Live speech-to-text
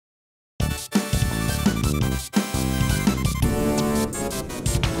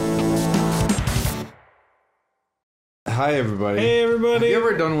Hi, everybody. Hey, everybody. Have you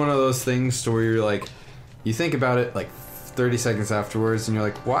ever done one of those things to where you're like, you think about it like 30 seconds afterwards, and you're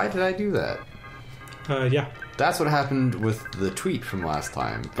like, why did I do that? Yeah. That's what happened with the tweet from last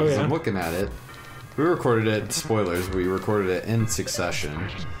time. Because Oh, yeah? I'm looking at it. We recorded it, spoilers, we recorded it in succession.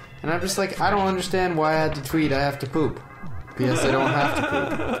 And I'm just like, I don't understand why I had to tweet, I have to poop. P.S. I don't have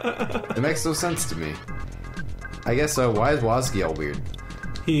to poop. It makes no sense to me. I guess, why is Wozzy all weird?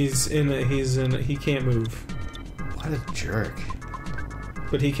 He can't move. What a jerk.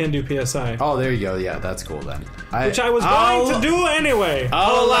 But he can do PSI. Oh, there you go, yeah, that's cool then. Which I was going to do anyway.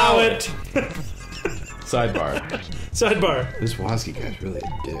 I'll allow it. Sidebar. Sidebar. This Wozzy guy's really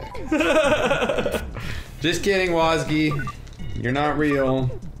a dick. Just kidding, Wozzy. You're not real.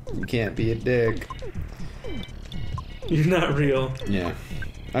 You can't be a dick. You're not real. Yeah.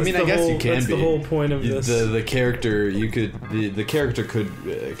 I mean, I guess you can be. That's the whole point of this. The character, you could... The character could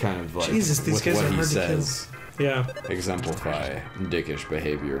kind of like... Jesus, these with guys what are he hard says, to kill. Yeah. exemplify dickish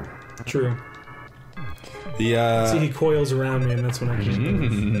behavior. True. The, See, he coils around me, and that's when I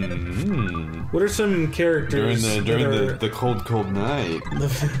can't. What are some characters during the cold night?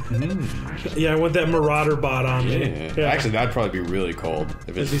 Yeah, I want that Marauder bot on me. Yeah. Actually, that'd probably be really cold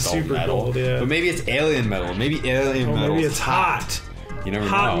if it's It'd be all super metal. cold, yeah. But maybe it's alien metal. Maybe alien metal. Maybe it's hot. You never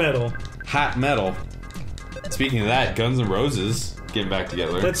know. Hot metal. Hot metal. Speaking of that, Guns N' Roses getting back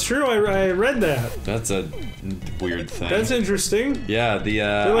together. That's true. I read that. That's a weird thing. That's interesting. Yeah,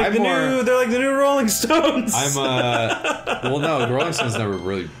 they're like the new Rolling Stones. Well, no, the Rolling Stones never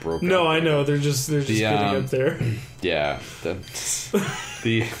really broke up. No, I know. They're just getting up there. Yeah. The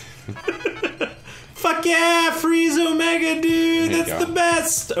Fuck yeah, Freeze Omega, dude. That's the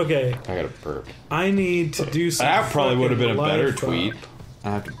best. Okay. I gotta burp. I need to do some. That probably would have been a better tweet. Talk. I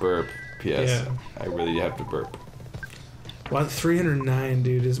have to burp. P.S. Yeah. I really have to burp. Well, 309,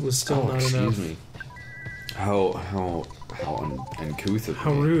 dude, was still not enough. Excuse me. How uncouth of me.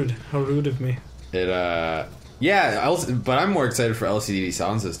 How rude. How rude of me. Yeah, but I'm more excited for LCD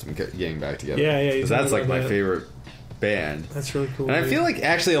Sound System getting back together. Yeah. Because that's like my favorite band. That's really cool. And I feel like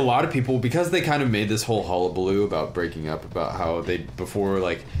actually a lot of people, because they kind of made this whole hullabaloo about breaking up, about how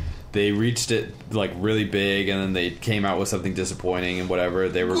they reached it like really big and then they came out with something disappointing and whatever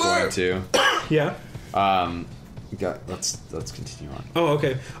they were going to. Yeah. Let's continue on. Oh,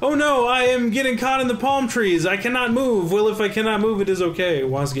 okay. Oh no, I am getting caught in the palm trees. I cannot move. Well, if I cannot move, it is okay.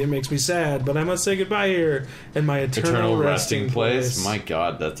 Wozzy, it makes me sad, but I must say goodbye here in my eternal resting place. My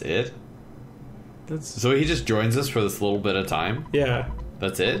God, that's it? So he just joins us for this little bit of time? Yeah.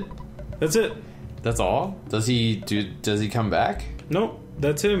 That's it? That's it. That's all? Does he come back? Nope.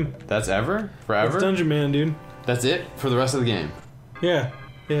 That's him. That's ever? Forever? That's Dungeon Man, dude. That's it? For the rest of the game? Yeah.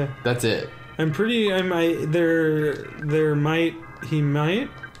 That's it? He might.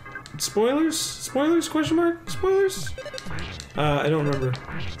 Spoilers? Question mark? Spoilers? I don't remember.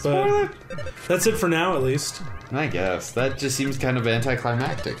 But that's it for now, at least. I guess. That just seems kind of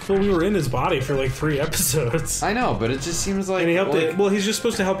anticlimactic. Well, we were in his body for like 3 episodes. I know, but it just seems like... And he helped well, he's just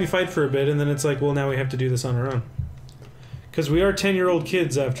supposed to help you fight for a bit, and then it's like, well, now we have to do this on our own. Because we are 10-year-old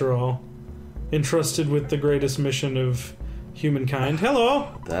kids, after all. Entrusted with the greatest mission of humankind. Hello!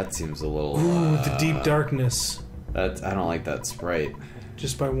 That seems a little... Ooh, the deep darkness. I don't like that sprite.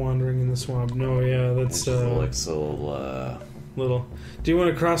 Just by wandering in the swamp. No, yeah, that's... It looks a little... Little. Do you want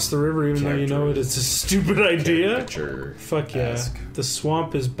to cross the river even though you know it's a stupid idea? Fuck yeah. The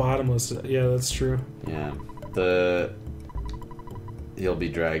swamp is bottomless. Yeah, that's true. Yeah. He'll be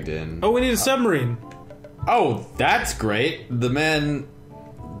dragged in. Oh, we need a submarine. Oh, that's great. The men...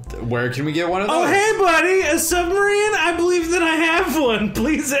 Where can we get one of those? Oh, hey, buddy! A submarine? I believe that I have one.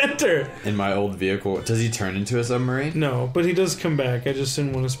 Please enter. In my old vehicle. Does he turn into a submarine? No, but he does come back. I just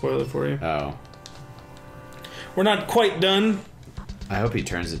didn't want to spoil it for you. Oh. We're not quite done. I hope he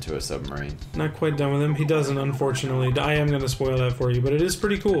turns into a submarine. Not quite done with him. He doesn't, unfortunately. I am going to spoil that for you, but it is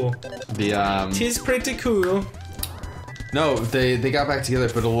pretty cool. Tis pretty cool. No, they got back together,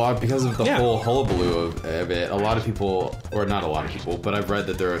 but because of the whole hullabaloo of it, a lot of people, or not a lot of people, but I've read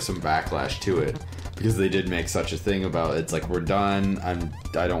that there are some backlash to it. Because they did make such a thing about, it's like, we're done, I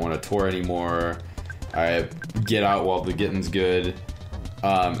don't want to tour anymore, I get out while the getting's good.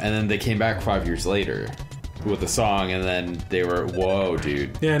 And then they came back 5 years later with a song, and then they were, whoa,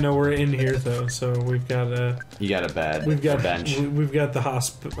 dude. Yeah, no, we're in here though, so we've got a... You got a bed. We've got a bench. We've got the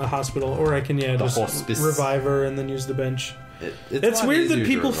hospital, or I can just revive her and then use the bench. It's weird that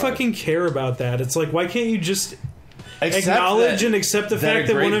people fucking care about that. It's like, why can't you just... acknowledge and accept the fact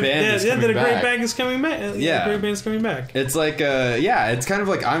that one of that a great band is coming back. Yeah, a great band's coming back. It's like it's kind of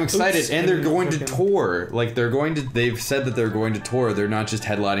like I'm excited, and they're going to tour. Like they've said that they're going to tour. They're not just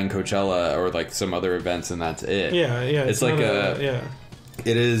headlining Coachella or like some other events, and that's it. Yeah. It's like it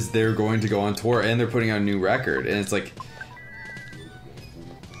is. They're going to go on tour, and they're putting out a new record, and it's like.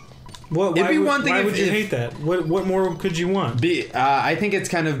 Why would you hate that? What more could you want? I think it's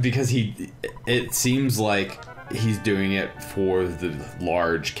kind of because it seems like he's doing it for the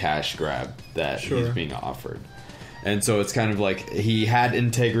large cash grab that he's being offered. And so it's kind of like he had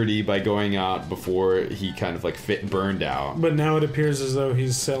integrity by going out before he kind of like burned out. But now it appears as though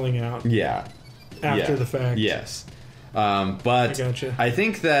he's selling out. Yeah. After the fact. Yes. But I gotcha. I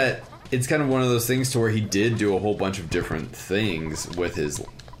think that it's kind of one of those things to where he did do a whole bunch of different things with his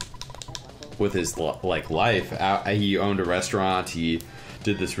like life. He owned a restaurant. He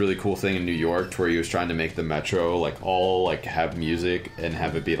did this really cool thing in New York where he was trying to make the metro like all like have music and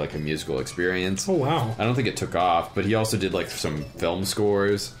have it be like a musical experience. Oh wow. I don't think it took off, but he also did like some film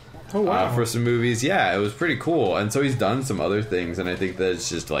scores. Oh wow. For some movies. Yeah, it was pretty cool. And so he's done some other things, and I think that it's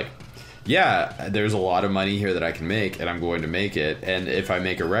just like there's a lot of money here that I can make, and I'm going to make it. And if I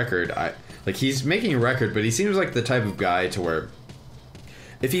make a record, he's making a record, but he seems like the type of guy to where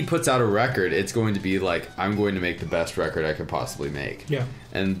if he puts out a record, it's going to be like, I'm going to make the best record I could possibly make. Yeah.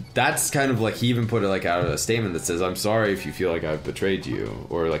 And that's kind of like, he even put it like out of a statement that says, I'm sorry if you feel like I've betrayed you,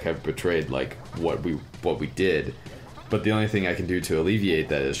 or like I've betrayed like what we did. But the only thing I can do to alleviate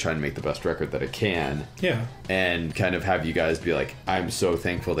that is try and make the best record that I can. Yeah. And kind of have you guys be like, I'm so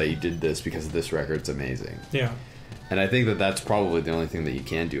thankful that you did this because this record's amazing. Yeah. And I think that that's probably the only thing that you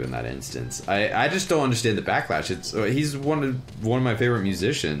can do in that instance. I just don't understand the backlash. He's one of my favorite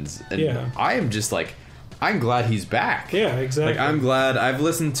musicians, and I am just like, I'm glad he's back. Yeah, exactly. Like, I'm glad. I've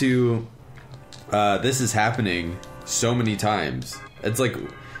listened to This Is Happening so many times. It's like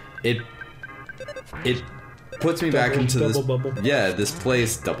it puts me back into this bubble. Yeah, this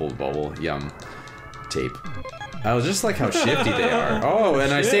place. Double bubble. Yum. Tape. I was just like how shifty they are. Oh,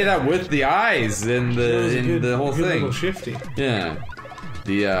 and I say that with the eyes and the whole thing. Little shifty. Yeah.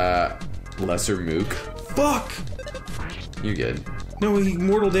 The lesser mook. Fuck. You're good. No, he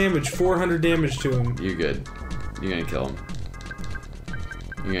mortal damage, 400 damage to him. You're good. You're gonna kill him.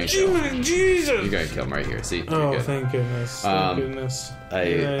 You're gonna kill him. Jesus. You're gonna kill him right here. See? Oh, thank goodness. Thank goodness.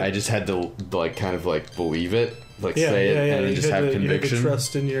 I just had to like kind of like believe it, like say it, and then just have conviction. You had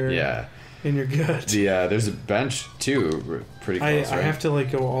trust in your in your gut. There's a bench too, pretty close. I have to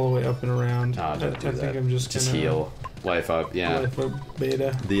like go all the way up and around. No, don't do that. I think I'm just gonna heal life up. Yeah. Life up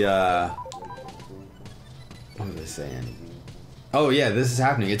beta. What was I saying? Oh yeah, this is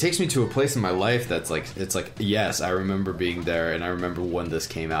happening. It takes me to a place in my life that's like, it's like, yes, I remember being there, and I remember when this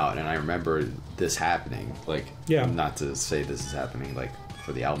came out, and I remember this happening. Like, not to say this is happening like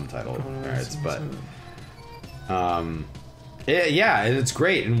for the album title merits, but and it's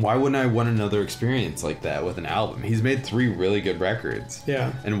great. And why wouldn't I want another experience like that with an album? He's made 3 really good records.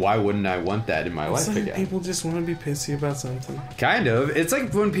 Yeah. And why wouldn't I want that in my life again? People just want to be pissy about something. Kind of. It's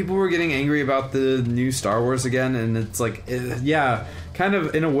like when people were getting angry about the new Star Wars again, and it's like, kind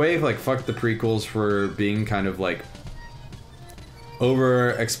of in a way, like, fuck the prequels for being kind of like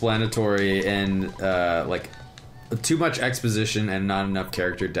over-explanatory and like too much exposition and not enough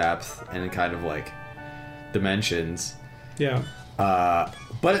character depth and kind of like dimensions. Yeah.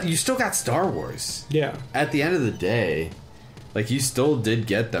 But you still got Star Wars. Yeah. At the end of the day, like, you still did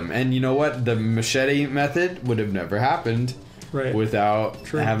get them. And you know what? The machete method would have never happened without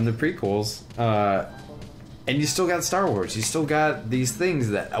having the prequels. And you still got Star Wars. You still got these things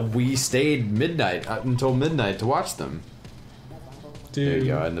that we stayed until midnight to watch them. Dude, there you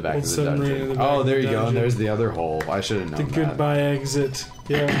go, in the back of the dungeon. Oh, there you go, and there's the other hole. I should have known that. The goodbye exit.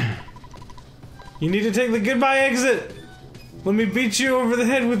 Yeah. You need to take the goodbye exit! Let me beat you over the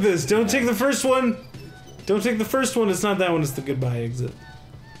head with this. Don't take the first one. Don't take the first one. It's not that one. It's the goodbye exit.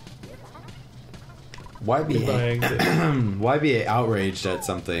 Why be outraged at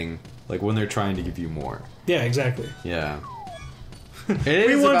something like when they're trying to give you more? Yeah, exactly. Yeah.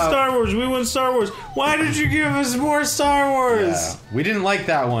 We want Star Wars. We want Star Wars. Why did you give us more Star Wars? Yeah. We didn't like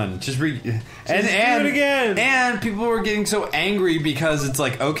that one. Just do it again. And people were getting so angry because it's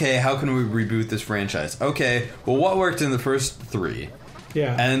like, okay, how can we reboot this franchise? Okay, well, what worked in the first 3?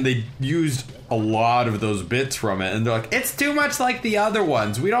 Yeah. And they used a lot of those bits from it, and they're like, it's too much like the other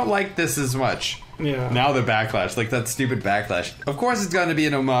ones. We don't like this as much. Yeah. Now the backlash, like that stupid backlash. Of course, it's going to be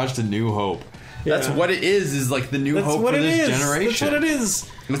an homage to New Hope. Yeah. That's what it is like the new hope for this generation. That's what it is.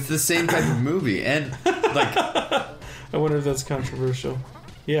 It's the same type of movie, and like, I wonder if that's controversial.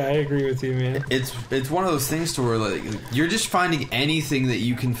 Yeah, I agree with you, man. It's one of those things to where like you're just finding anything that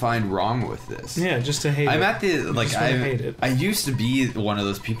you can find wrong with this. Yeah, just to hate it. I'm at the like hate it. I used to be one of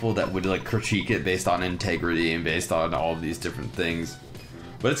those people that would like critique it based on integrity and based on all of these different things.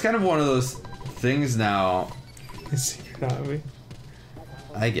 But it's kind of one of those things now. It's secret hobby.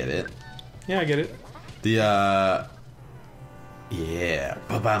 I get it. Yeah, I get it. The yeah.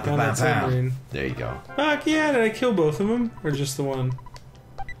 Submarine. There you go. Fuck yeah, did I kill both of them? Or just the one?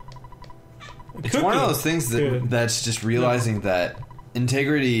 It's one of those things that's just realizing that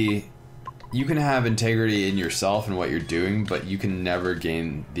integrity, you can have integrity in yourself and what you're doing, but you can never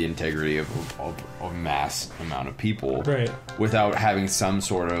gain the integrity of a mass amount of people without having some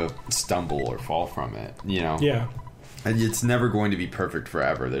sort of stumble or fall from it, you know? Yeah. And it's never going to be perfect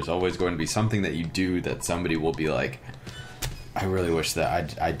forever. There's always going to be something that you do that somebody will be like, I really wish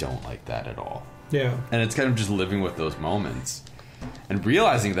that I don't like that at all. Yeah. And it's kind of just living with those moments and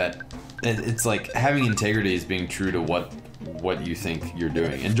realizing that it's like having integrity is being true to what you think you're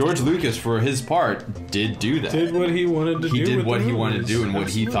doing. And George Lucas, for his part, did do that. Did what he wanted to do. He did what he wanted to do and what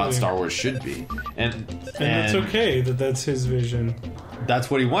he thought Star Wars should be. And that's okay that's his vision. That's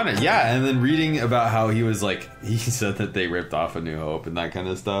what he wanted. Yeah, and then reading about how he was like, he said that they ripped off A New Hope and that kind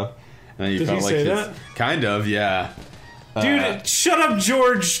of stuff. And then you did felt he like say that? Kind of, yeah. Dude, shut up,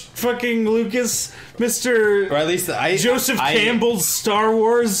 George fucking Lucas, Mr. Or at least Joseph Campbell's Star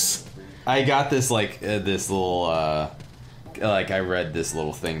Wars. I got this this little I read this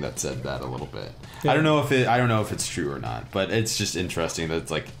little thing that said that a little bit. Yeah. I don't know if it's true or not, but it's just interesting that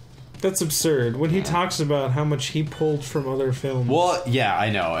it's like that's absurd when he talks about how much he pulled from other films. Well, yeah, I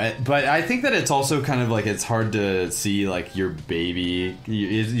know, but I think that it's also kind of like it's hard to see like your baby.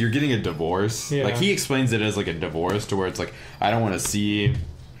 You're getting a divorce. Yeah. Like he explains it as like a divorce to where it's like I don't want to see.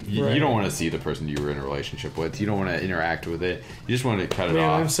 You don't want to see the person you were in a relationship with. You don't want to interact with it. You just want to cut it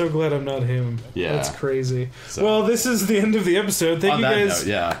off. I'm so glad I'm not him. Yeah. That's crazy. So. Well, this is the end of the episode. Thank you guys.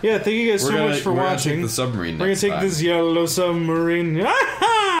 Note, yeah, thank you guys so much for watching. We're going to take the submarine We're going to take this yellow submarine.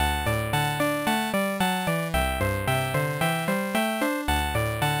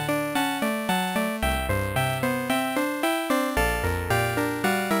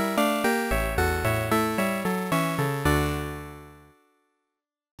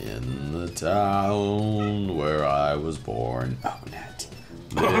 Town where I was born, Onet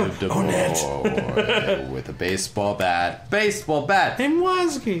lived a boy with a baseball bat. And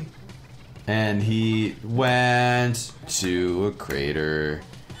Wazky. And he went to a crater,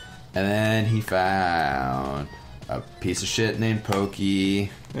 and then he found a piece of shit named Pokey.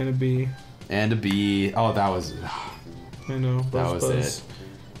 And a bee. Oh, that was. I know. That was it.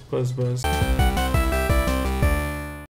 Buzz.